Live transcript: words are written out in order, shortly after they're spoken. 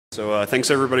So thanks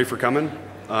everybody for coming.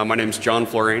 My name is John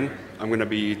Florane. I'm going to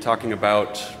be talking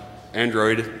about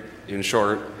Android in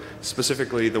short,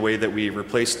 specifically the way that we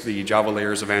replaced the Java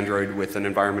layers of Android with an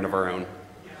environment of our own.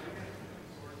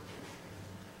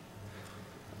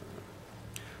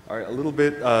 All right, a little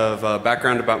bit of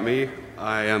background about me.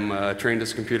 I am trained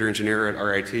as a computer engineer at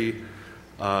RIT.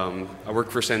 I work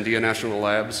for Sandia National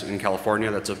Labs in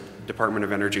California. That's a Department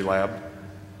of Energy lab.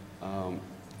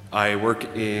 I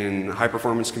work in high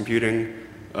performance computing.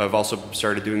 I've also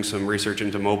started doing some research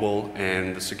into mobile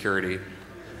and security.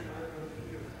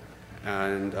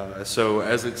 And so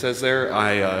as it says there,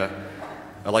 I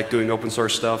like doing open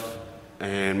source stuff,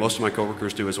 and most of my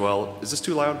coworkers do as well. Is this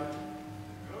too loud?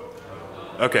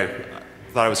 Okay,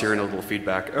 I thought I was hearing a little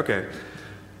feedback. Okay.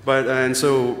 And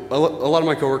so a lot of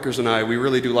my coworkers and I, we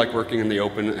really do like working in the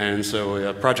open, and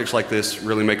so projects like this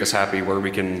really make us happy, where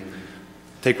we can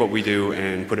take what we do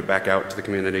and put it back out to the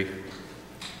community.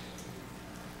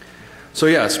 So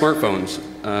yeah, smartphones.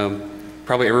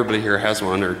 Probably everybody here has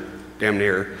one, or damn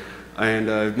near.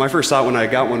 And my first thought when I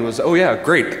got one was, oh yeah,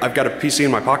 great, I've got a PC in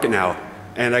my pocket now,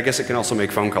 and I guess it can also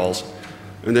make phone calls.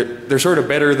 And they're sort of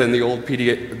better than the old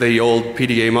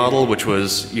PDA model, which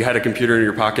was you had a computer in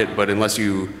your pocket, but unless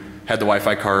you had the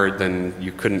Wi-Fi card, then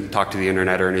you couldn't talk to the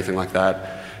internet or anything like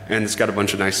that. And it's got a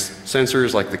bunch of nice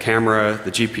sensors like the camera,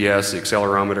 the GPS, the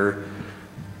accelerometer.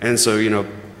 And so, you know,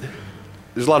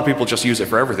 there's a lot of people just use it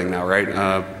for everything now,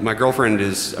 right? My girlfriend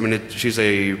is, she's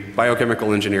a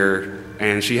biochemical engineer,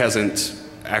 and she hasn't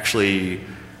actually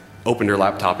opened her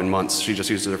laptop in months. She just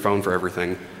uses her phone for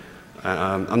everything.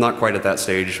 I'm not quite at that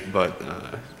stage, but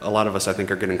a lot of us, I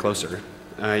think, are getting closer.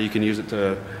 You can use it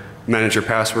to manage your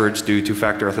passwords, do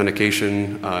two-factor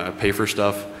authentication, pay for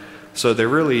stuff. So they're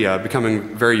really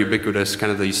becoming very ubiquitous,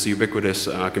 kind of this ubiquitous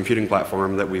computing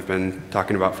platform that we've been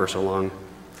talking about for so long.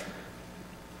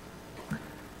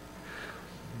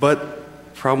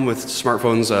 But problem with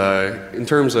smartphones, in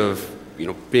terms of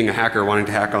being a hacker, wanting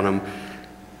to hack on them,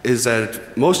 is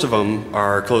that most of them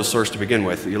are closed source to begin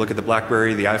with. You look at the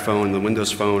BlackBerry, the iPhone, the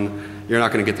Windows Phone, you're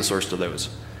not going to get the source to those.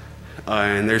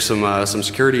 And there's some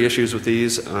security issues with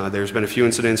these. There's been a few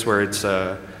incidents where it's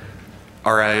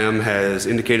RIM has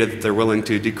indicated that they're willing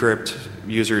to decrypt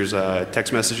users'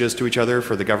 text messages to each other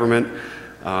for the government.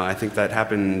 I think that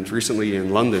happened recently in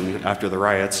London after the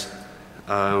riots.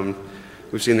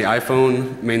 We've seen the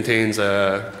iPhone maintains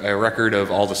a record of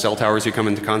all the cell towers you come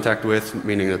into contact with,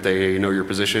 meaning that they know your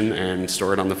position and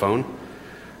store it on the phone.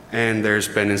 And there's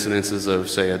been incidences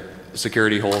of, say,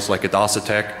 security holes like a DOS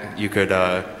attack. You could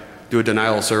do a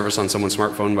denial of service on someone's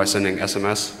smartphone by sending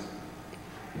SMS.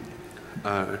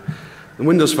 The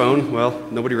Windows Phone, well,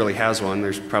 nobody really has one.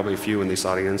 There's probably a few in this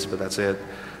audience, but that's it.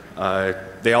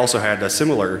 They also had a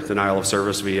similar denial of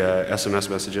service via SMS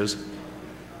messages.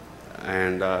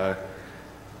 And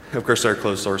of course, they're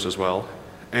closed source as well.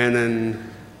 And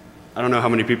then, I don't know how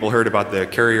many people heard about the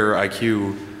Carrier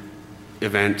IQ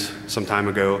event some time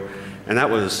ago. And that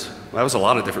was a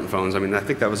lot of different phones. I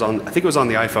think it was on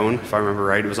the iPhone, if I remember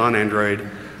right. It was on Android.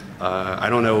 I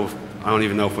don't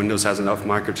even know if Windows has enough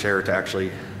market share to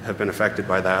actually have been affected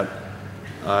by that.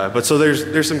 But so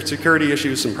there's some security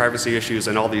issues, some privacy issues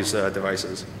in all these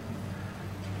devices.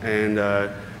 And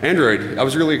Android, I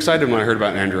was really excited when I heard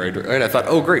about Android. Right? I thought,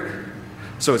 oh great.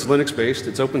 So it's Linux based,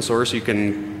 it's open source, you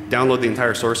can download the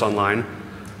entire source online.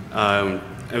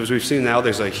 As we've seen now,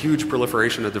 there's a huge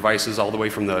proliferation of devices, all the way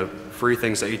from the free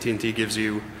things that AT&T gives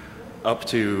you up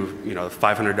to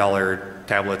 $500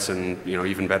 tablets and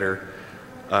even better.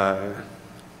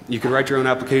 You can write your own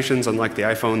applications. Unlike the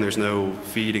iPhone, there's no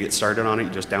fee to get started on it. You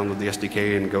just download the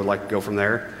SDK and go from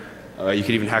there. You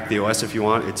can even hack the OS if you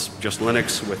want. It's just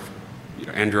Linux with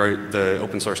Android, the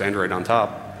open source Android on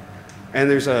top. And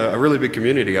there's a really big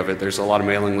community of it. There's a lot of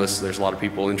mailing lists. There's a lot of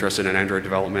people interested in Android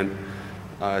development.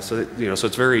 So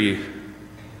it's very.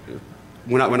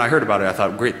 When I heard about it, I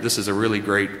thought, great, this is a really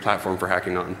great platform for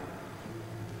hacking on.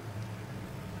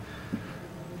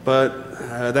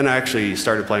 But then I actually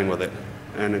started playing with it.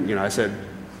 And I said,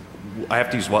 I have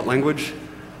to use what language?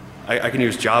 I can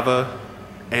use Java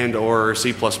and or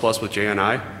C++ with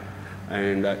JNI.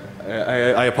 And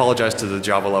I apologize to the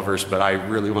Java lovers, but I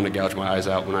really want to gouge my eyes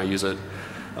out when I use it.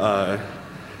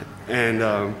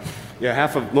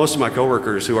 Yeah, most of my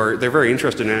coworkers they're very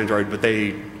interested in Android, but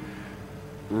they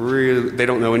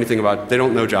don't know anything about, they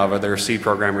don't know Java. They're C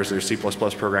programmers, they're C++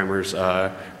 programmers,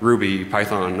 Ruby,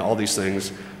 Python, all these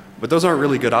things. But those aren't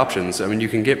really good options. You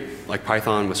can get like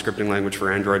Python with scripting language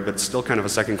for Android, but it's still kind of a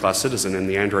second-class citizen in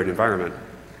the Android environment.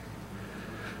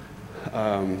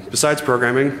 Besides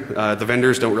programming, the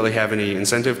vendors don't really have any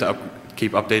incentive to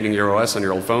keep updating your OS on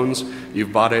your old phones.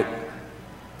 You've bought it.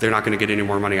 they're not going to get any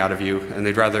more money out of you, and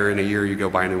they'd rather in a year you go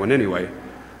buy a new one anyway.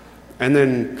 And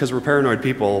then, because we're paranoid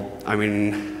people, I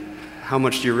mean, how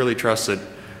much do you really trust that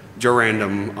Joe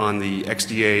Random on the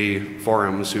XDA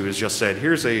forums, who has just said,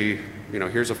 here's a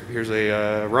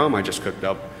ROM I just cooked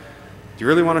up. Do you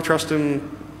really want to trust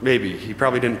him? Maybe. He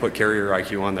probably didn't put carrier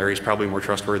IQ on there. He's probably more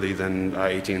trustworthy than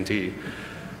AT&T.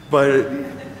 But,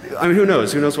 I mean, who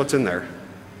knows? Who knows what's in there?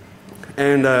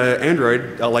 And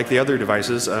Android, like the other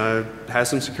devices, has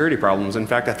some security problems. In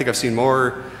fact, I think I've seen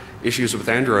more issues with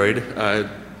Android,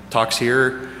 talks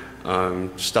here,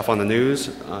 stuff on the news,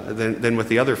 than with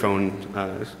the other phone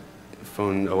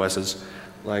OSs.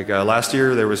 Like last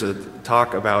year, there was a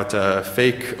talk about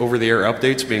fake over-the-air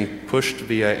updates being pushed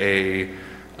via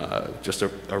just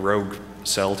a rogue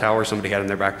cell tower somebody had in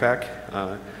their backpack.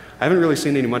 I haven't really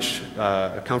seen any much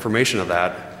confirmation of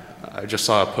that. I just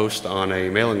saw a post on a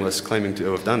mailing list claiming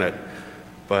to have done it,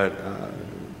 but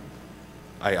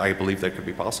I believe that could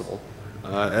be possible.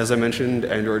 As I mentioned,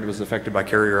 Android was affected by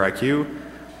carrier IQ.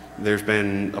 There's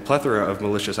been a plethora of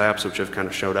malicious apps which have kind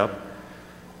of showed up.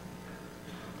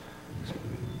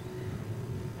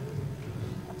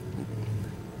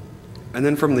 And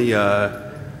then from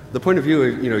the point of view,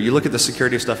 you look at the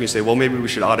security stuff and you say, well, maybe we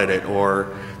should audit it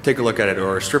or take a look at it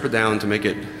or strip it down to make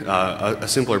it a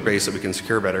simpler base that we can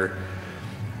secure better.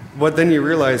 But then you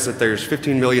realize that there's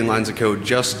 15 million lines of code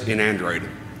just in Android.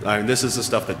 This is the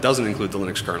stuff that doesn't include the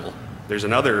Linux kernel. There's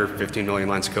another 15 million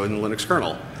lines of code in the Linux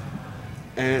kernel.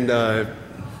 And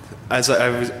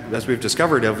as we've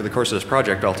discovered over the course of this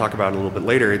project, I'll talk about it a little bit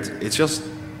later, it's just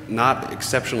not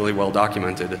exceptionally well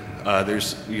documented.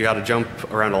 You got to jump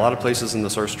around a lot of places in the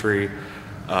source tree.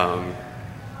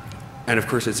 And of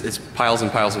course, it's piles and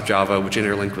piles of Java, which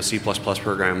interlink with C++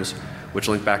 programs, which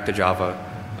link back to Java,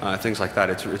 things like that.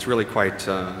 It's really quite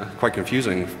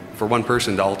confusing for one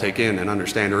person to all take in and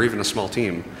understand, or even a small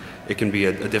team. It can be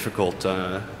a difficult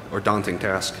or daunting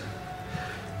task.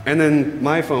 And then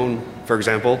my phone, for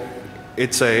example,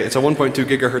 it's a 1.2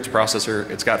 gigahertz processor.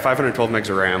 It's got 512 megs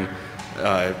of RAM.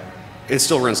 It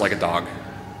still runs like a dog.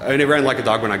 I mean, it ran like a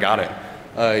dog when I got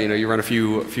it. You run a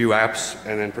few apps,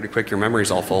 and then pretty quick your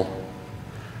memory's all full.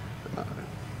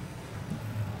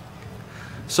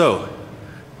 So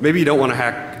maybe you don't want to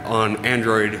hack on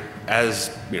Android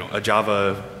as a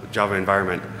Java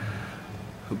environment.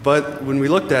 But when we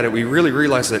looked at it, we really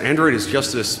realized that Android is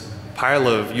just this pile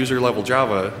of user-level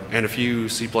Java and a few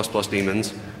C++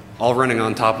 daemons all running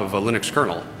on top of a Linux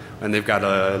kernel. And they've got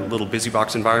a little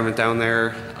BusyBox environment down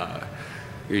there.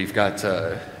 They've got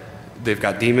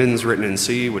daemons written in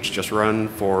C, which just run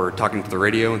for talking to the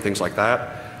radio and things like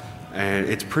that. And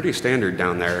it's pretty standard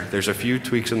down there. There's a few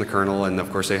tweaks in the kernel, and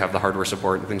of course they have the hardware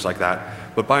support and things like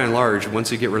that. But by and large,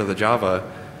 once you get rid of the Java,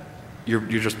 you're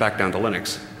just back down to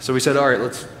Linux. So we said, all right,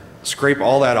 let's scrape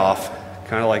all that off.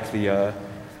 Kind of like the, I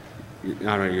don't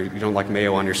know, you don't like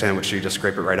mayo on your sandwich, so you just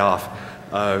scrape it right off.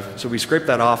 So we scraped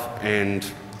that off, and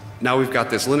now we've got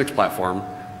this Linux platform.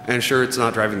 And sure, it's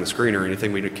not driving the screen or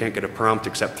anything. We can't get a prompt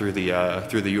except through the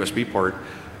USB port.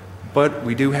 But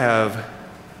we do have,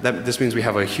 this means we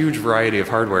have a huge variety of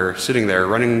hardware sitting there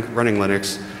running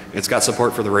Linux. It's got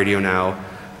support for the radio now.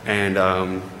 And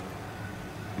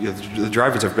the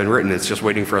drivers have been written. It's just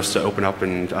waiting for us to open up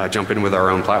and jump in with our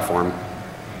own platform.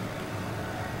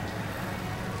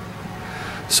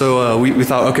 So we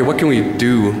thought, okay, what can we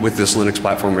do with this Linux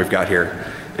platform we've got here?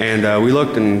 And we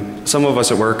looked, and some of us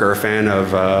at work are a fan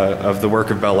of the work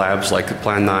of Bell Labs, like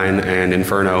Plan 9 and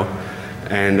Inferno.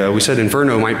 And we said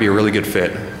Inferno might be a really good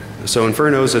fit. So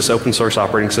Inferno is this open source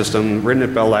operating system written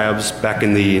at Bell Labs back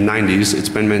in the 90s. It's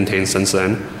been maintained since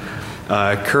then.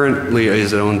 Currently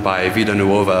is owned by Vida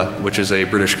Nuova, which is a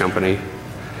British company.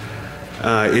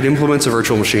 It implements a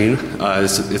virtual machine.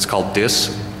 It's called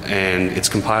DIS, and it's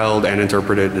compiled and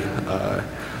interpreted.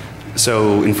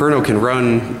 So Inferno can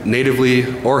run natively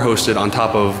or hosted on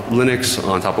top of Linux,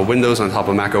 on top of Windows, on top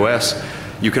of Mac OS.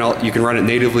 You can run it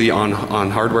natively on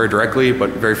hardware directly,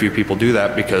 but very few people do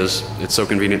that because it's so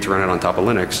convenient to run it on top of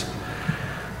Linux.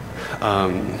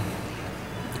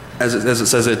 As it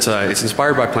says, it's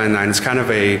inspired by Plan 9. It's kind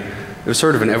of it was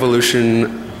sort of an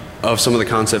evolution of some of the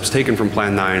concepts taken from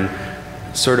Plan 9,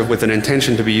 sort of with an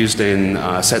intention to be used in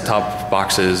set-top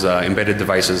boxes, embedded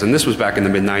devices, and this was back in the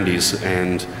mid-90s,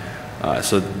 and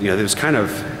so it was kind of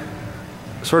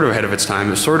sort of ahead of its time.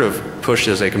 It was sort of pushed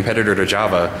as a competitor to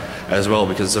Java as well,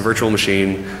 because it's a virtual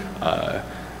machine. The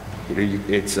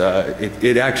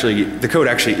code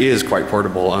actually is quite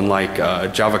portable, unlike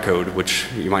Java code, which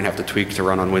you might have to tweak to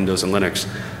run on Windows and Linux.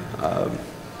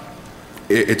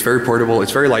 It's very portable.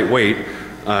 It's very lightweight.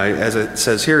 As it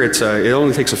says here, it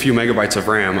only takes a few megabytes of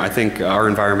RAM. I think our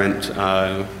environment,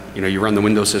 you run the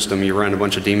Windows system, you run a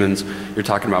bunch of daemons, you're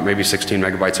talking about maybe 16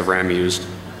 megabytes of RAM used.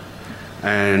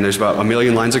 And there's about 1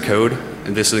 million lines of code,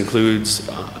 and this includes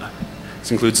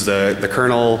the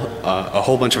kernel, a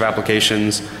whole bunch of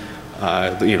applications,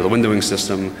 the windowing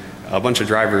system, a bunch of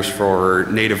drivers for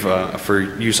native for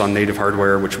use on native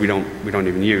hardware, which we don't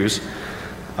even use.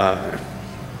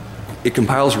 It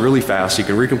compiles really fast. You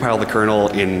can recompile the kernel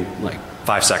in like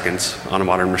 5 seconds on a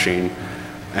modern machine,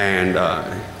 and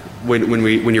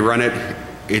when you run it,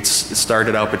 it's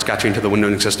started up. It's got you into the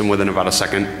windowing system within about a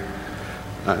second.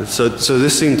 So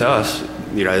this seemed to us,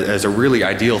 as a really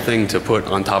ideal thing to put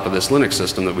on top of this Linux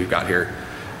system that we've got here.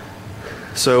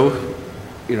 So,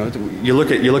 you look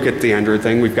at the Android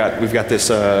thing. We've got this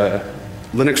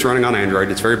Linux running on Android.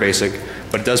 It's very basic,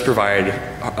 but it does provide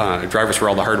drivers for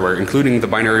all the hardware, including the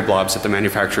binary blobs that the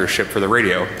manufacturers ship for the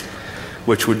radio,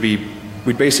 which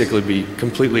we'd basically be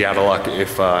completely out of luck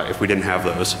if we didn't have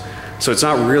those. So it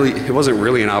wasn't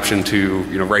really an option to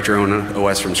write your own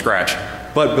OS from scratch.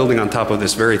 But building on top of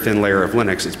this very thin layer of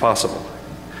Linux, it's possible.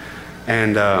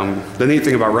 And the neat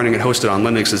thing about running it hosted on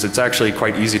Linux is it's actually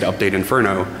quite easy to update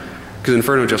Inferno, because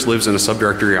Inferno just lives in a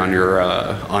subdirectory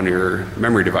on your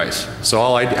memory device. So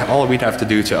all we'd have to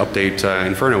do to update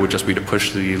Inferno would just be to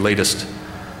push the latest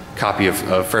copy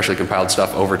of freshly compiled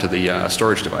stuff over to the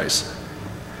storage device.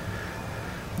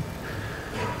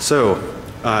 So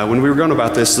when we were going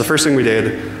about this, the first thing we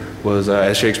did was,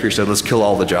 as Shakespeare said, let's kill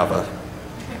all the Java.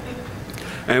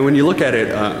 And when you look at it,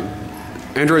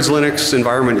 Android's Linux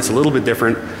environment is a little bit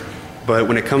different, but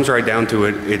when it comes right down to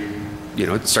it, it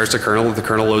starts the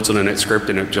kernel loads an init script,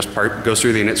 and it just goes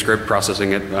through the init script,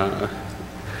 processing it.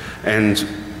 And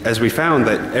as we found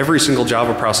that every single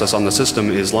Java process on the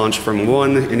system is launched from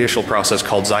one initial process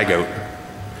called Zygote.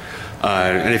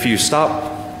 And if you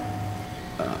stop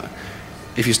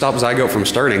Zygote from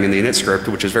starting in the init script,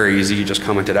 which is very easy, you just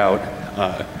comment it out,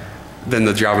 then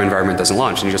the Java environment doesn't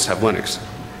launch and you just have Linux.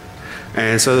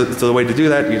 And so the way to do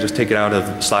that, you just take it out of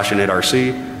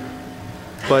 /init_rc,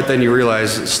 but then you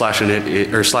realize /init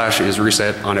is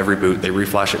reset on every boot. They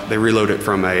reflash it, they reload it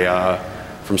from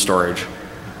storage.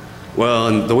 Well,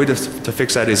 and the way to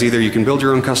fix that is either you can build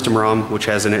your own custom ROM, which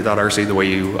has init.rc the way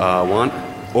you want,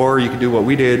 or you can do what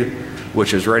we did,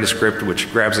 which is write a script which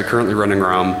grabs the currently running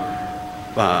ROM,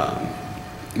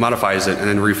 modifies it, and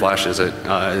then reflashes it.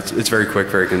 It's very quick,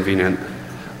 very convenient.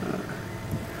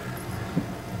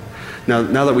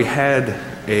 Now that we had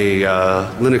a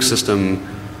Linux system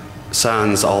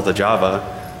sans all the Java,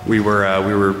 we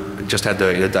just had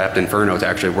to adapt Inferno to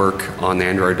actually work on the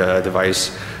Android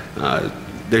device.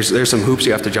 There's some hoops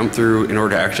you have to jump through in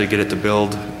order to actually get it to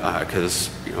build, because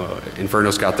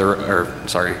Inferno's got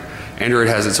Android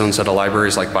has its own set of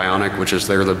libraries like Bionic, which is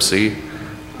their libc.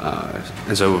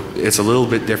 And so it's a little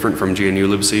bit different from GNU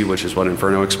libc, which is what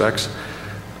Inferno expects.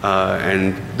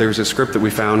 And there's a script that we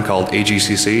found called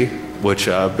agcc, which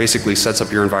basically sets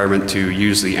up your environment to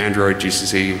use the Android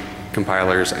GCC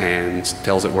compilers and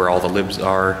tells it where all the libs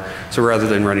are. So rather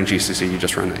than running GCC, you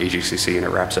just run agcc and it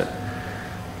wraps it.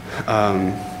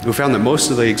 We found that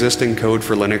most of the existing code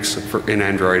for Linux in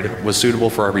Android was suitable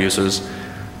for our uses.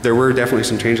 There were definitely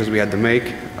some changes we had to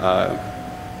make.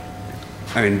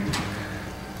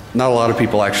 Not a lot of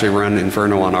people actually run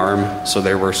Inferno on ARM, so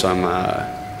there were some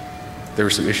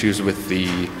issues with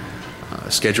the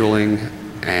scheduling,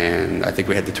 and I think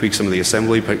we had to tweak some of the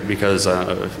assembly because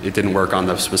it didn't work on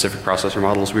the specific processor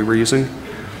models we were using.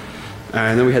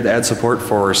 And then we had to add support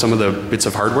for some of the bits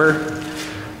of hardware.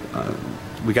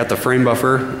 We got the frame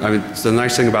buffer. The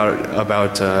nice thing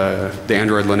about the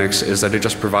Android Linux is that it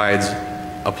just provides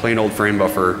a plain old frame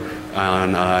buffer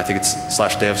on I think it's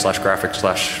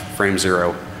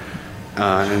 /dev/graphics/frame0.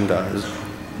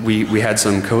 We had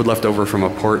some code left over from a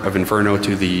port of Inferno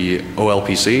to the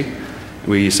OLPC.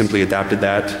 We simply adapted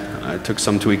that. It took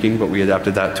some tweaking, but we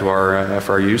adapted that to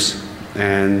for our use.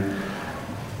 And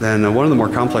then one of the more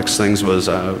complex things was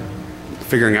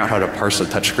figuring out how to parse the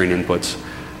touchscreen inputs,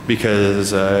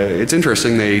 because it's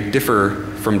interesting, they differ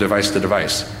from device to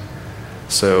device.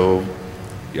 So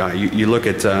you look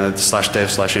at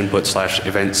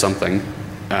 /dev/input/event something,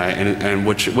 and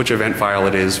which event file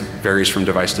it is varies from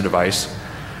device to device.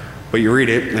 But you read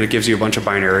it, and it gives you a bunch of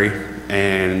binary,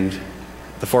 and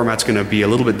the format's going to be a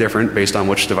little bit different based on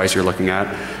which device you're looking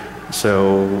at.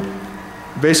 So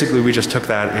basically, we just took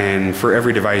that, and for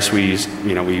every device, we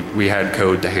had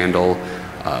code to handle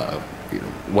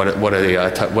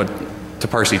to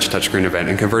parse each touchscreen event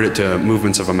and convert it to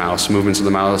movements of the mouse,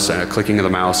 clicking of the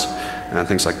mouse,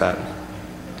 things like that.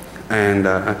 And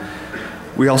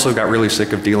We also got really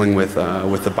sick of dealing with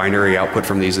the binary output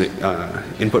from these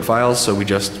input files, so we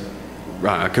just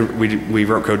we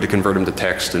wrote code to convert them to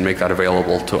text and make that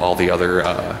available to all the other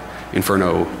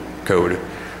Inferno code.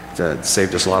 That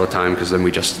saved us a lot of time because then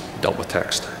we just dealt with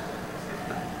text.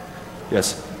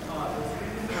 Yes?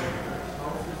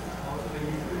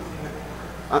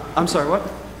 I'm sorry, what?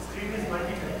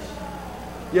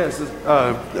 Yes.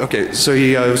 Okay, so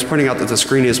he was pointing out that the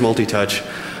screen is multi-touch.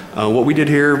 What we did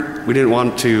here, we didn't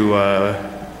want to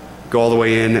go all the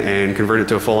way in and convert it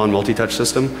to a full-on multi-touch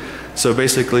system. So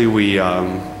basically we,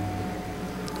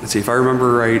 let's see, if I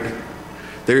remember right,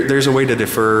 there's a way to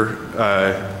differ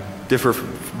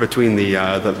between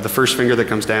the first finger that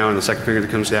comes down and the second finger that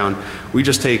comes down. We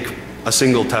just take a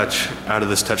single touch out of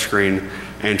this touch screen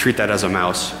and treat that as a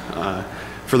mouse.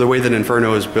 For the way that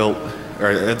Inferno is built,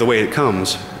 or the way it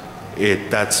comes,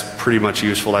 that's pretty much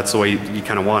useful. That's the way you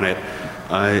kind of want it.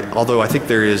 Although I think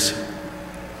there is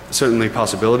certainly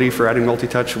possibility for adding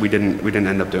multi-touch, we didn't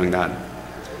end up doing that.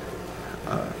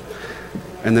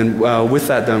 And then with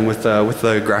that done, with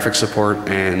the graphics support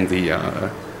and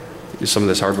some of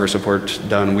this hardware support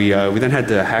done, we then had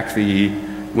to hack the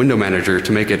window manager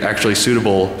to make it actually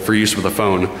suitable for use with a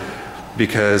phone.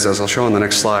 Because as I'll show on the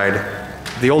next slide,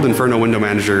 the old Inferno window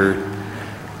manager,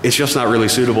 it's just not really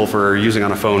suitable for using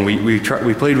on a phone. We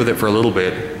played with it for a little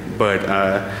bit, but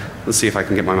let's see if I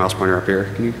can get my mouse pointer up here.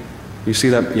 Can you see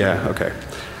that? Yeah, okay.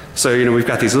 So we've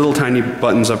got these little tiny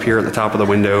buttons up here at the top of the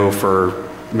window for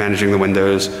managing the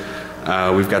windows.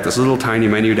 We've got this little tiny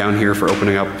menu down here for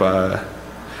opening up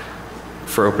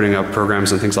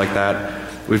programs and things like that.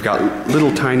 We've got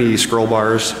little tiny scroll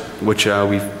bars, which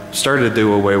we've started to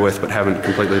do away with, but haven't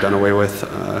completely done away with.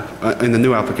 In the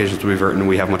new applications we've written,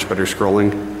 we have much better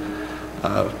scrolling.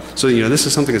 So this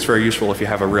is something that's very useful if you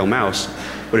have a real mouse.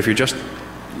 But if you're just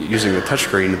using the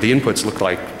touchscreen, the inputs look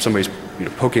like somebody's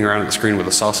poking around at the screen with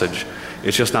a sausage.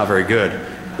 It's just not very good.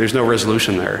 There's no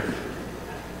resolution there.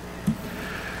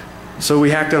 So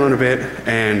we hacked on a bit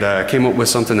and came up with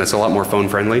something that's a lot more phone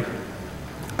friendly.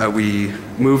 We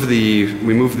moved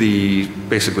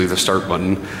basically the start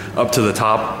button up to the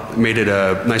top, made it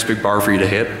a nice big bar for you to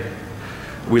hit.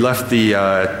 We left the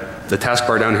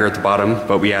taskbar down here at the bottom,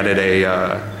 but we added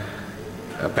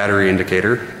a battery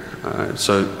indicator.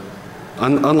 So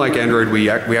unlike Android, we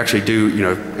actually do,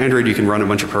 Android you can run a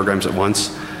bunch of programs at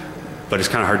once, but it's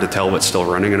kind of hard to tell what's still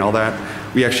running and all that.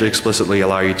 We actually explicitly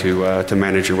allow you to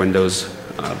manage your windows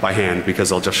by hand because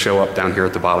they'll just show up down here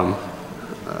at the bottom.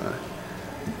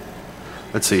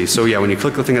 Let's see, so yeah, when you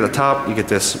click the thing at the top, you get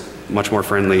this much more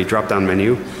friendly drop-down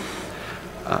menu.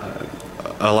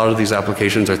 A lot of these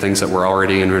applications are things that were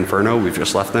already in Inferno. We've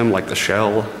just left them, like the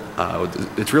shell.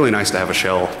 It's really nice to have a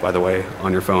shell, by the way,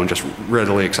 on your phone, just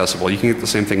readily accessible. You can get the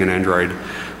same thing in Android,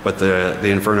 but the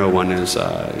Inferno one is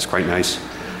quite nice.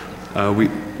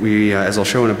 As I'll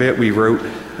show in a bit, we wrote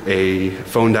a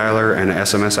phone dialer and an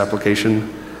SMS application.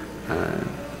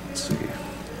 Let's see.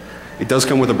 It does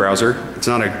come with a browser. It's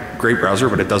not a great browser,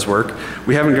 but it does work.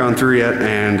 We haven't gone through yet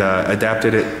and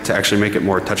adapted it to actually make it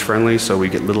more touch friendly, so we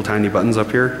get little tiny buttons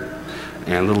up here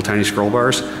and little tiny scroll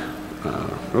bars.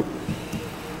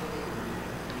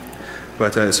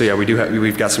 So yeah,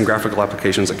 we've got some graphical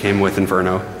applications that came with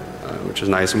Inferno, which is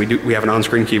nice. And we have an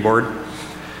on-screen keyboard,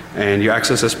 and you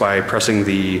access this by pressing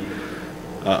the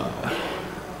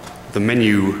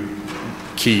menu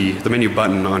key, the menu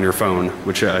button on your phone,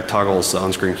 which toggles the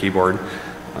on-screen keyboard.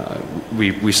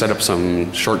 We set up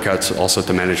some shortcuts also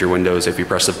to manage your windows. If you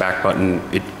press the back button,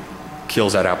 it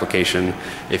kills that application.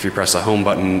 If you press the home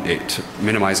button, it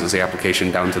minimizes the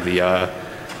application down to the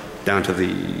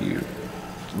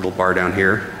little bar down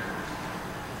here.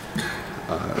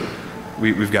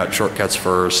 We've got shortcuts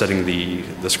for setting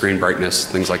the screen brightness,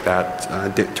 things like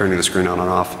that, turning the screen on and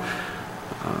off.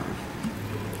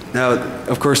 Now,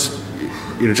 of course,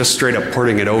 just straight up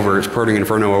porting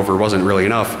Inferno over wasn't really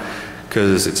enough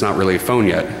because it's not really a phone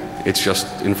yet. It's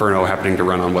just Inferno happening to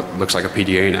run on what looks like a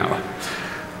PDA now.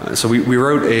 So we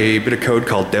wrote a bit of code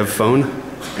called DEFCON,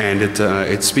 and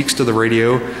it speaks to the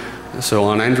radio. So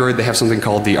on Android, they have something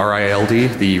called the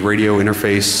RILD, the Radio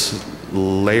Interface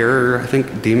Layer, I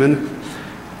think, daemon.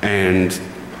 And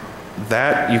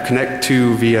that you connect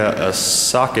to via a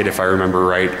socket, if I remember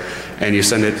right, and you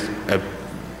send it a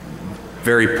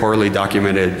very poorly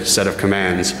documented set of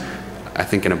commands, I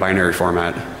think in a binary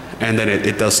format, and then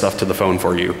it does stuff to the phone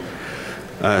for you.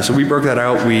 So we broke that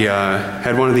out. We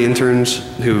had one of the interns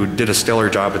who did a stellar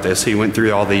job at this. He went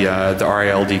through all the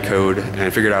RILD code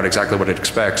and figured out exactly what it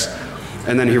expects.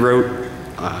 And then he wrote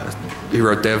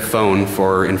DevPhone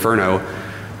for Inferno,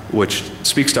 which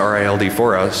speaks to RILD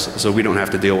for us, so we don't have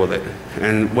to deal with it.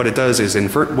 And what it does is,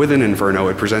 within Inferno,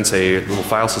 it presents a little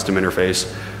file system interface,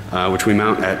 which we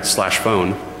mount at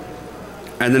 /phone.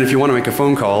 And then if you want to make a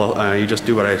phone call, you just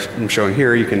do what I'm showing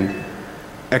here. You can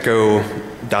echo,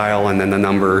 dial, and then the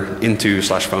number into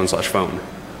 /phone/phone.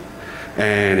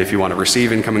 And if you want to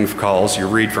receive incoming calls, you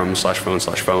read from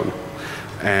 /phone/phone.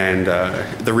 And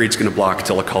the read's going to block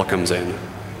till a call comes in.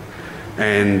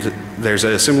 And there's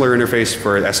a similar interface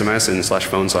for SMS in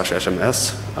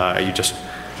 /phone/SMS. You just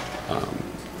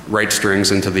write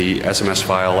strings into the SMS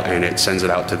file, and it sends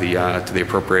it out to the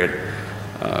appropriate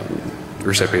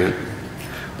recipient.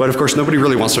 But of course, nobody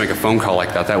really wants to make a phone call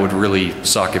like that. That would really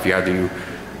suck if you had to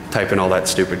type in all that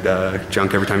stupid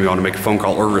junk every time you want to make a phone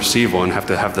call or receive one. Have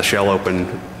to have the shell open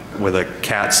with a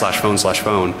cat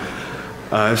 /phone/phone.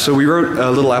 So we wrote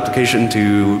a little application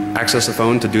to access the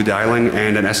phone to do dialing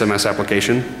and an SMS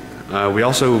application. We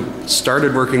also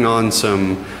started working on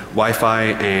some Wi-Fi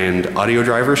and audio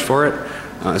drivers for it.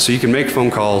 So you can make phone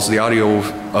calls. The audio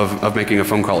of making a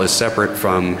phone call is separate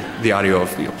from the audio of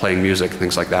playing music,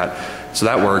 things like that. So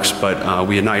that works, but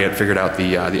we had not yet figured out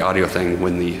the audio thing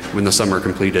when the summer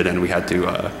completed, and we had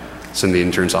to send the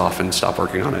interns off and stop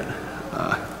working on it.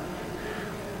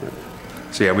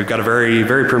 So yeah, we've got a very,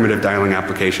 very primitive dialing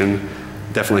application.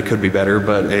 Definitely could be better,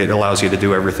 but it allows you to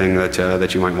do everything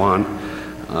that you might want.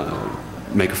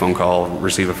 Make a phone call,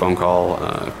 receive a phone call,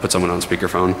 put someone on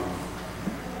speakerphone.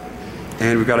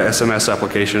 And we've got an SMS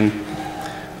application.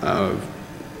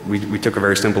 We took a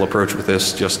very simple approach with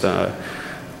this. Just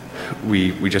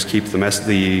we just keep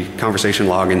the conversation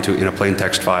log in a plain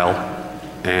text file,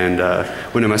 and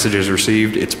when a message is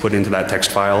received, it's put into that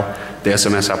text file. The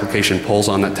SMS application pulls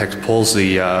on that text, pulls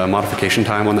the modification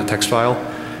time on that text file,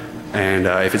 and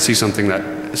if it sees something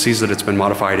sees that it's been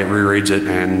modified, it rereads it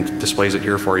and displays it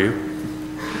here for you.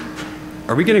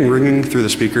 Are we getting ringing through the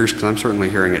speakers? Because I'm certainly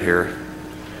hearing it here.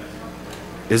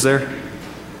 Is there?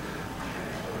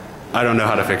 I don't know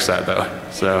how to fix that though.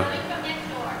 So.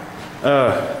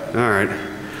 All right.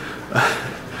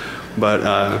 But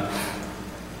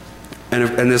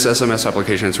and this SMS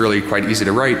application is really quite easy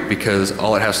to write because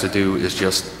all it has to do is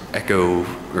just echo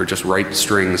or just write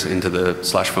strings into the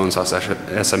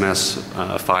 /phone/SMS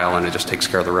file, and it just takes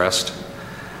care of the rest.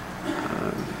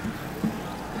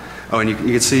 Oh, and you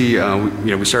can see,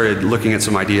 we started looking at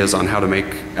some ideas on how to make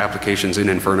applications in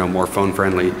Inferno more phone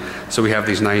friendly. So we have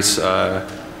these nice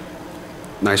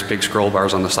big scroll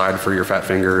bars on the side for your fat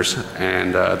fingers,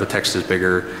 and the text is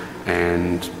bigger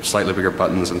and slightly bigger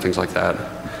buttons and things like that.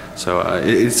 So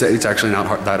it's actually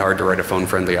not that hard to write a phone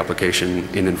friendly application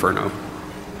in Inferno.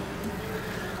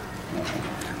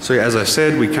 So yeah, as I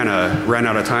said, we kind of ran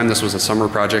out of time. This was a summer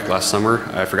project last summer.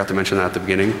 I forgot to mention that at the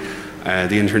beginning.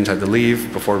 The interns had to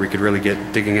leave before we could really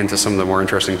get digging into some of the more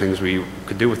interesting things we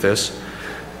could do with this.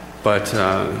 But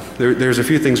there's a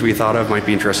few things we thought of might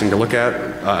be interesting to look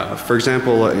at. For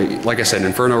example, like I said,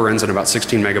 Inferno runs at about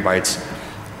 16 megabytes.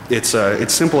 It's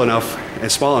simple enough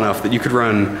and small enough that you could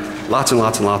run lots and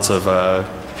lots and lots of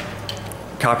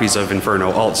copies of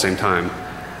Inferno all at the same time.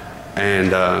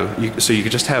 And so you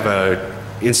could just have an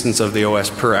instance of the OS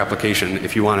per application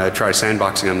if you want to try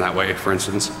sandboxing them that way, for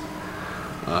instance.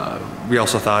 We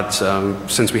also thought,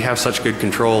 since we have such good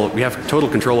control, we have total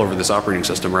control over this operating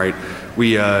system, right?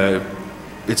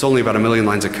 It's only about 1 million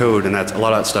lines of code, and that's a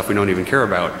lot of that stuff we don't even care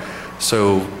about.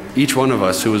 So each one of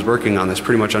us who was working on this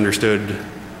pretty much understood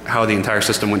how the entire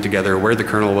system went together, where the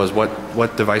kernel was,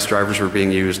 what device drivers were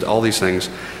being used, all these things.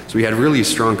 So we had really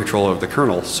strong control over the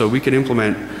kernel. So we could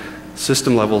implement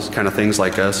system level kind of things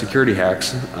like security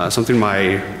hacks. Something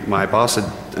my boss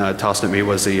had tossed at me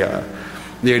was the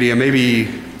idea, maybe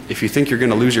if you think you're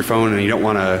going to lose your phone and you don't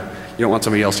want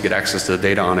somebody else to get access to the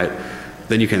data on it,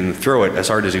 then you can throw it as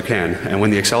hard as you can. And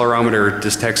when the accelerometer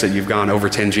detects that you've gone over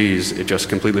 10 Gs, it just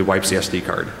completely wipes the SD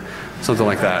card. Something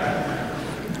like that.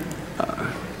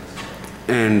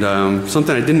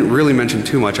 Something I didn't really mention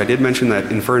too much, I did mention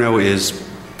that Inferno is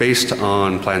based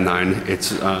on Plan 9.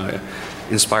 It's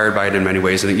inspired by it in many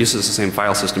ways, and it uses the same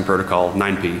file system protocol,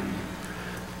 9P.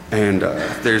 And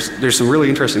there's some really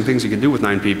interesting things you can do with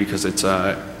 9P because it's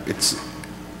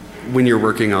when you're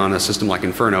working on a system like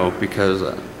Inferno, because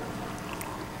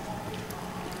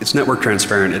it's network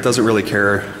transparent. It doesn't really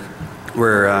care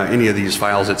where any of these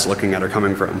files it's looking at are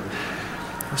coming from.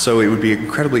 So it would be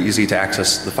incredibly easy to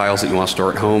access the files that you want to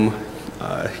store at home.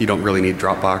 You don't really need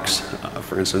Dropbox,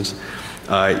 for instance.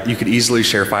 You could easily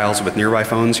share files with nearby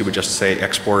phones. You would just say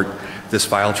export this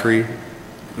file tree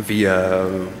via,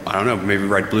 I don't know, maybe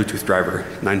write Bluetooth driver,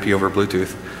 9P over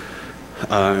Bluetooth.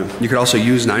 You could also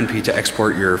use 9P to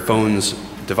export your phone's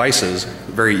devices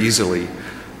very easily.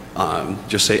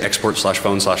 just say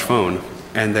export/phone/phone,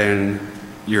 and then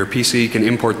your PC can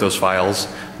import those files,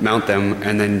 mount them,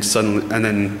 and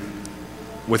then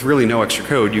with really no extra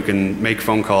code, you can make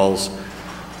phone calls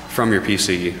from your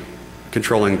PC,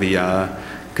 controlling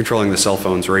the cell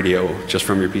phone's radio just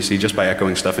from your PC, just by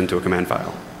echoing stuff into a command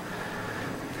file.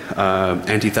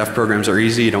 Anti-theft programs are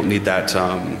easy. You don't need that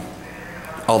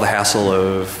all the hassle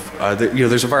of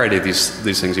there's a variety of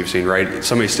these things you've seen, right?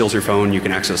 Somebody steals your phone, you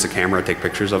can access the camera, take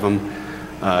pictures of him,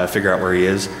 figure out where he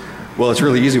is. Well, it's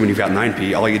really easy when you've got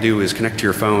 9P. All you do is connect to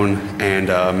your phone and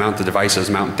mount the devices,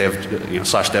 mount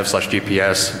 /dev/GPS,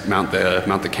 mount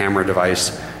the camera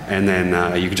device, and then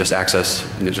you can just access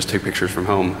and just take pictures from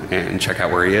home and check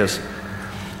out where he is.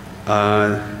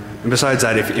 And besides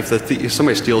that, if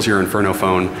somebody steals your Inferno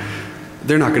phone,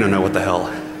 they're not going to know what the hell.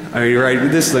 I mean,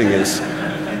 right? This thing is.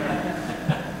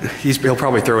 He'll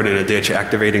probably throw it in a ditch,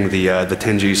 activating the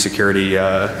 10G security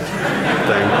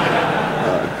thing.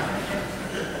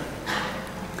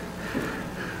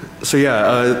 So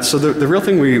yeah, so the real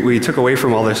thing we took away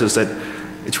from all this is that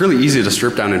it's really easy to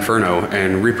strip down Inferno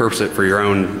and repurpose it for your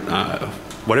own,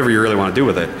 whatever you really want to do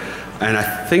with it. And I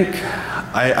think,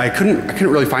 I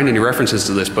couldn't really find any references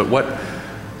to this, but what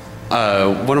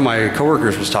one of my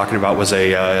coworkers was talking about was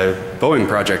a Boeing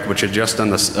project which had just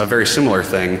done a very similar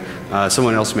thing.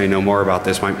 Someone else may know more about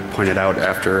this, might point it out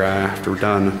after we're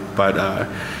done, but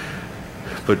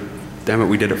damn it,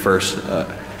 we did it first.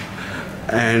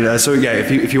 So yeah,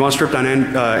 if you want to strip down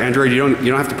Android, you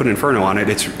don't have to put Inferno on it.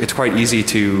 It's quite easy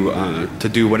to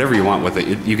do whatever you want with it.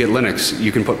 You get Linux.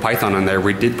 You can put Python on there.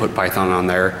 We did put Python on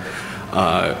there.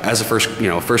 As a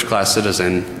first class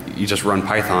citizen, you just run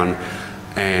Python,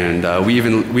 and we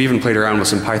even played around with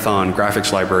some Python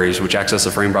graphics libraries which access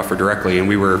the frame buffer directly. And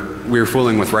we were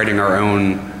fooling with writing our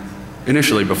own.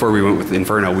 Initially, before we went with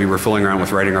Inferno, we were fooling around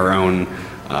with writing our own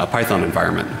Python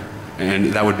environment.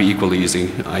 And that would be equally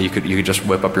easy. You could just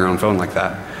whip up your own phone like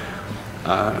that.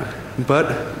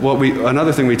 But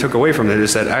another thing we took away from it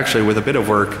is that actually, with a bit of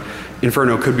work,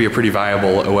 Inferno could be a pretty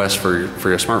viable OS for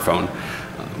your smartphone.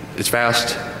 It's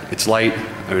fast, it's light.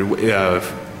 I mean,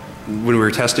 when we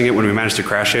were testing it, when we managed to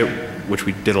crash it, which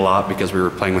we did a lot because we were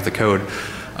playing with the code,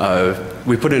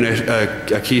 we put in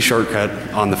a key shortcut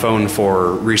on the phone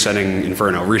for resetting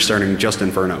Inferno, restarting just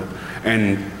Inferno,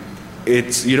 and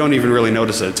you don't even really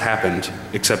notice that it's happened,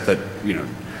 except that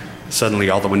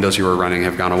suddenly all the windows you were running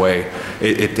have gone away.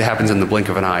 It happens in the blink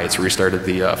of an eye. It's restarted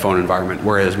the phone environment,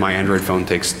 whereas my Android phone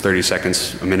takes 30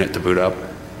 seconds, a minute to boot up.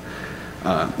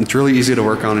 It's really easy to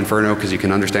work on Inferno because you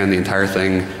can understand the entire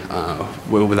thing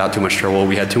without too much trouble.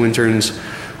 We had 2 interns. We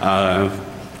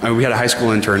had a high school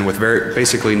intern with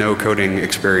basically no coding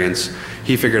experience.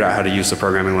 He figured out how to use the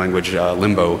programming language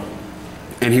Limbo.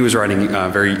 And he was writing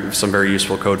some very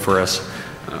useful code for us.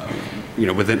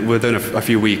 Within a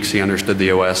few weeks, he understood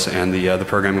the OS and the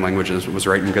programming languages, was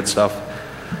writing good stuff.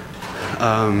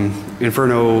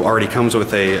 Inferno already comes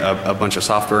with a bunch of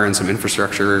software and some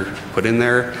infrastructure put in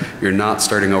there. You're not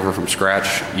starting over from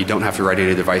scratch. You don't have to write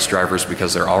any device drivers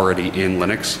because they're already in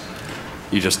Linux.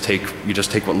 You just take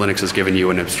what Linux has given you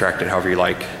and abstract it however you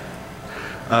like.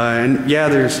 And yeah,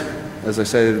 as I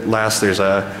said last,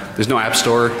 there's no app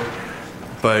store.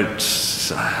 But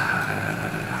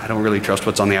I don't really trust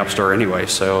what's on the App Store anyway,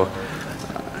 so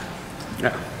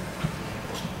yeah.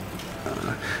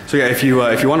 So yeah, if you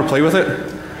want to play with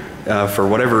it for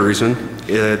whatever reason,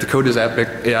 the code is at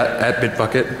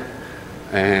Bitbucket,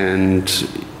 and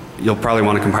you'll probably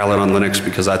want to compile it on Linux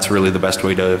because that's really the best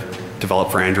way to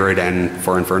develop for Android and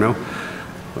for Inferno.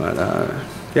 But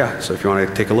yeah, so if you want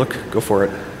to take a look, go for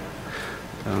it.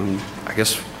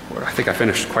 I think I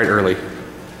finished quite early.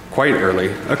 Quite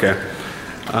early. Okay.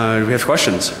 Do we have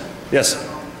questions? Yes.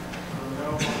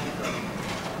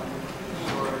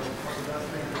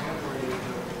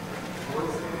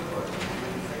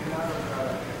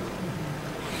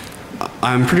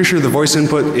 I'm pretty sure the voice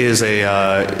input is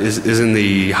in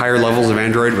the higher levels of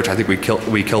Android, which I think we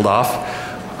killed off.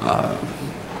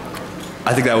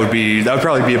 I think that would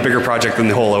probably be a bigger project than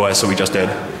the whole OS that we just did.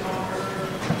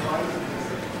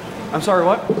 I'm sorry,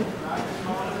 what?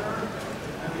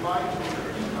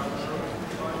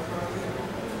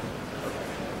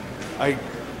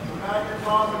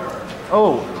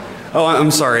 Oh,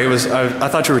 I'm sorry. I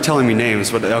thought you were telling me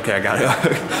names, but okay, I got it.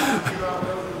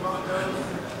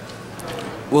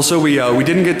 Well, so we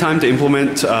didn't get time to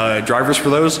implement drivers for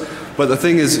those, but the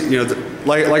thing is,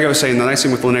 like I was saying, the nice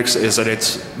thing with Linux is that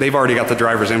they've already got the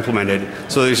drivers implemented.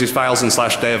 So there's these files in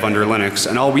 /dev under Linux,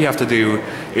 and all we have to do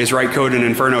is write code in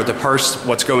Inferno to parse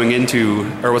what's going into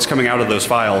or what's coming out of those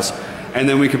files, and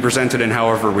then we can present it in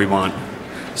however we want.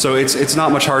 So it's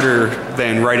not much harder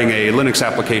than writing a Linux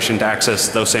application to access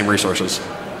those same resources.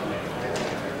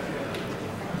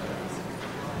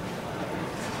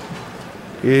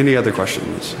 Any other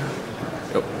questions?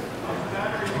 Oh.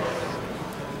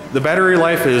 The battery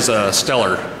life is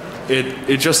stellar.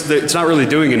 It's not really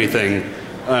doing anything.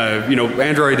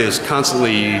 Android is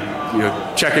constantly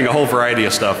checking a whole variety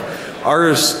of stuff.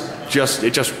 Ours just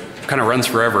kind of runs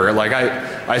forever. Like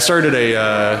I started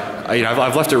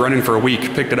I've left it running for a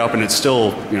week, picked it up, and it's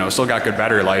still got good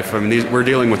battery life. I mean, we're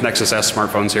dealing with Nexus S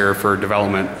smartphones here for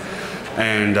development,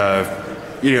 and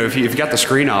if you got the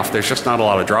screen off, there's just not a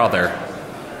lot of draw there.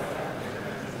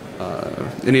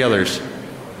 Any others? So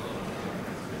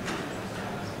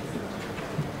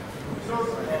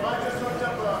if I just hooked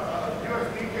up a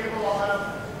USB cable, I'll have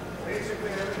basically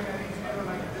everything I need to do, and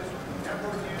I can just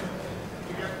network in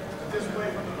to get a display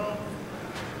from the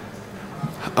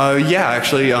phone? Yeah,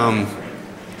 actually, I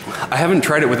haven't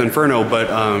tried it with Inferno, but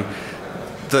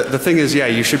the thing is, yeah,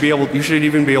 you should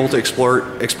even be able to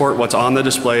export what's on the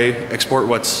display, export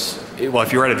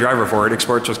if you write a driver for it,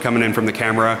 exports what's coming in from the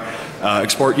camera.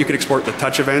 You can export the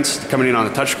touch events coming in on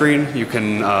the touch screen. You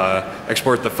can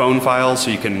export the phone files,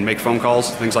 so you can make phone calls,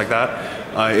 things like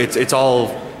that. It's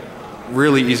all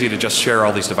really easy to just share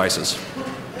all these devices.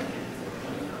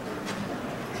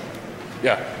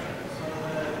 Yeah.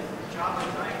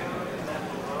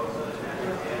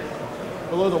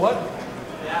 Below the what?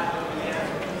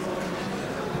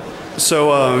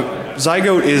 So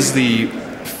Zygote is the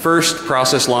first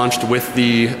process launched with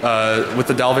the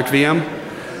Dalvik VM,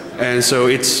 and so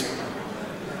it's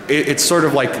sort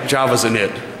of like Java's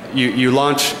init. You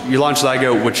launch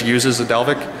Zygote, which uses the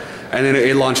Dalvik, and then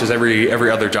it launches every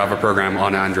other Java program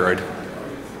on Android.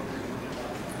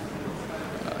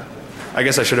 I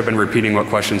guess I should have been repeating what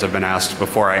questions have been asked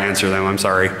before I answer them. I'm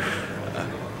sorry.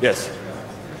 Yes.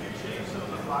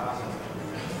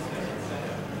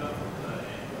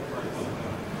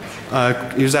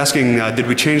 He was asking, did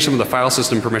we change some of the file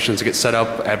system permissions to get set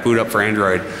up at boot up for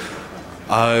Android?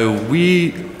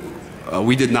 We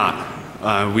did not.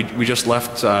 We just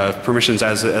left permissions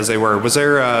as they were. Was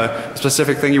there a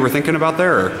specific thing you were thinking about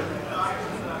there? Or?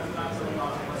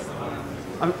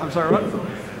 I'm sorry, what?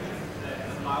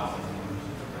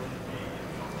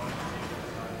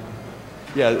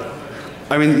 Yeah,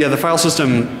 I mean, yeah, the file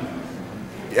system,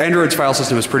 Android's file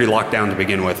system is pretty locked down to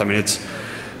begin with. I mean,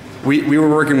 we were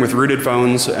working with rooted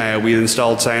phones. We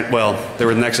installed, they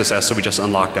were the Nexus S, so we just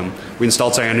unlocked them. We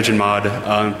installed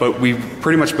CyanogenMod, but we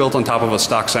pretty much built on top of a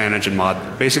stock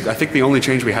CyanogenMod. Basically, I think the only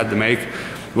change we had to make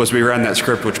was we ran that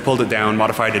script which pulled it down,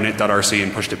 modified init.rc,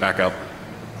 and pushed it back up.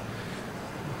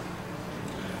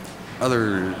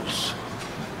 Others?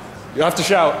 You'll have to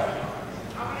shout.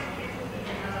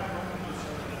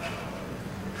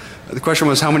 The question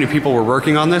was how many people were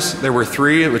working on this. There were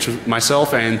 3, which was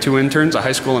myself and 2 interns, a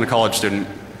high school and a college student.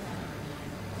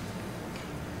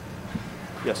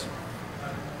 Yes.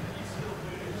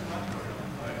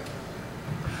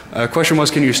 Question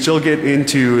was, can you still get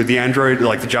into the Android,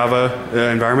 like the Java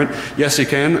environment? Yes, you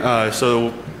can.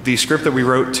 So the script that we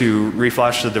wrote to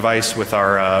reflash the device with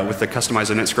the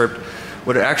customized init script,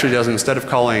 what it actually does, instead of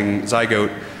calling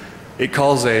Zygote, it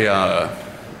calls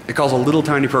a little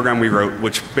tiny program we wrote,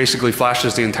 which basically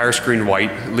flashes the entire screen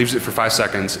white, leaves it for 5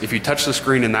 seconds. If you touch the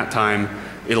screen in that time,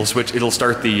 it'll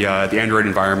start the Android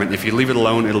environment. If you leave it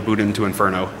alone, it'll boot into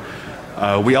Inferno.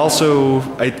 We also,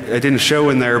 I didn't show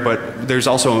in there, but there's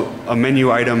also a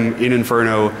menu item in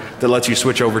Inferno that lets you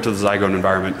switch over to the Zygote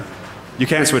environment. You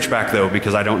can't switch back though,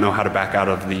 because I don't know how to back out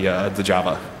of the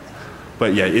Java.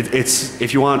 But yeah,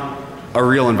 if you want a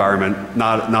real environment,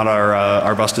 not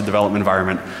our busted development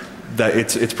environment,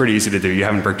 it's pretty easy to do. You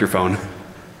haven't bricked your phone.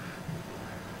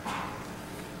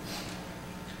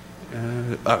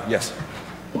 Yes.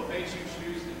 What made you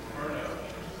choose Inferno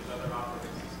versus other operating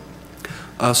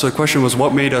systems? So the question was,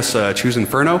 what made us choose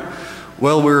Inferno?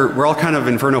 Well, we're all kind of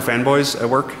Inferno fanboys at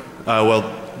work.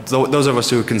 Those of us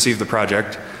who conceived the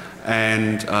project,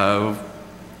 and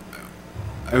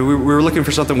we were looking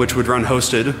for something which would run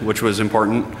hosted, which was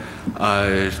important.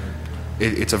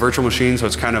 It's a virtual machine, so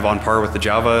it's kind of on par with the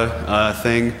Java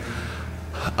thing.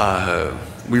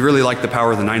 We really like the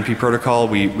power of the 9P protocol.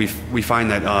 We find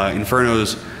that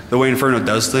the way Inferno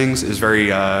does things is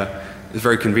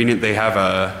very convenient. They have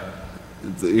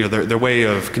their way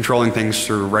of controlling things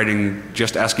through writing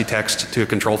just ASCII text to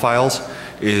control files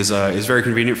is very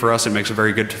convenient for us. It makes it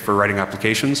very good for writing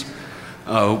applications.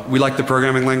 We like the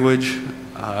programming language.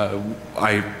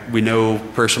 We know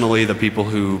personally the people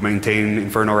who maintain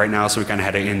Inferno right now, so we kind of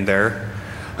had it in there.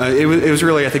 It was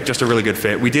really, I think, just a really good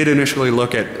fit. We did initially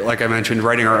look at, like I mentioned,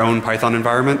 writing our own Python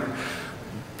environment,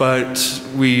 But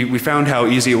we found how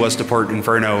easy it was to port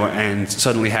Inferno and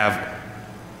suddenly have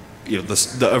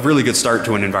a really good start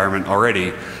to an environment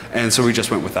already, and so we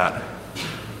just went with that.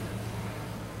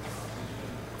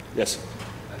 Yes?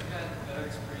 Have you had better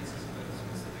experiences with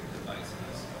specific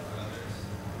devices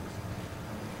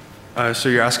or others? So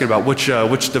you're asking about which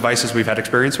devices we've had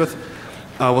experience with?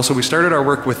 Well, so we started our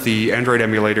work with the Android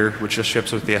emulator, which just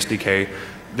ships with the SDK.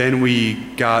 Then we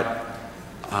got,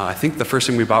 I think the first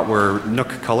thing we bought were Nook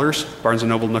colors, Barnes &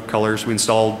 Noble Nook colors. We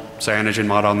installed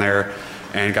CyanogenMod on there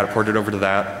and got it ported over to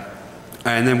that.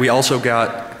 And then we also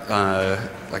got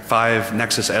like 5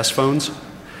 Nexus S phones,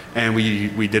 and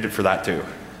we did it for that too.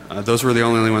 Those were the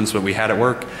only ones that we had at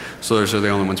work, so those are the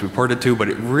only ones we ported to, but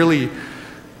it really,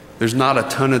 there's not a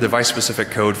ton of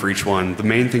device-specific code for each one. The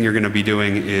main thing you're going to be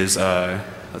doing is,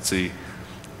 let's see,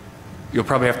 you'll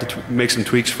probably have to make some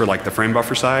tweaks for like the frame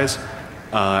buffer size,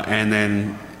 and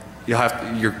then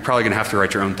you're probably going to have to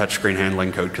write your own touchscreen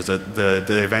handling code because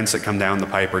the events that come down the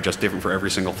pipe are just different for every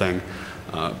single thing.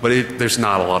 But there's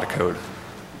not a lot of code.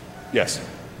 Yes?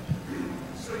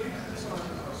 So you did this on the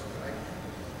house, right?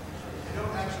 You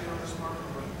don't actually own the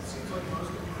smartphone, but it seems like most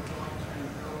of you are going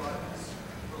to go buttons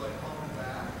for like home and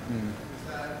back. Is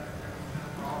that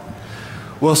a problem?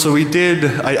 Well, so we did,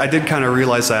 I did kind of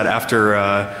realize that after,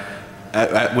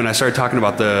 when I started talking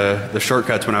about the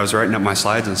shortcuts when I was writing up my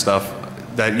slides and stuff,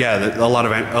 that yeah, a lot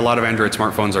of Android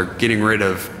smartphones are getting rid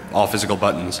of all physical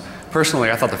buttons.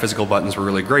 Personally, I thought the physical buttons were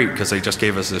really great because they just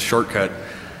gave us this shortcut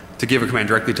to give a command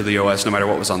directly to the OS no matter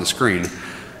what was on the screen.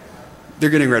 They're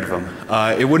getting rid of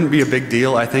them. It wouldn't be a big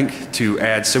deal, I think, to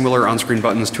add similar on-screen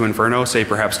buttons to Inferno, say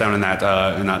perhaps down in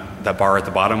that bar at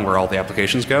the bottom where all the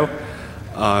applications go.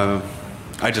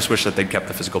 I just wish that they'd kept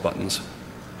the physical buttons.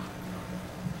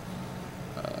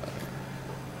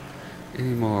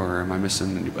 Any more? Am I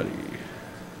missing anybody?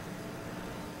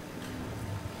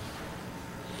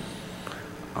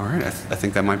 All right, I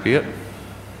think that might be it.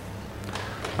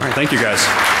 All right, thank you guys.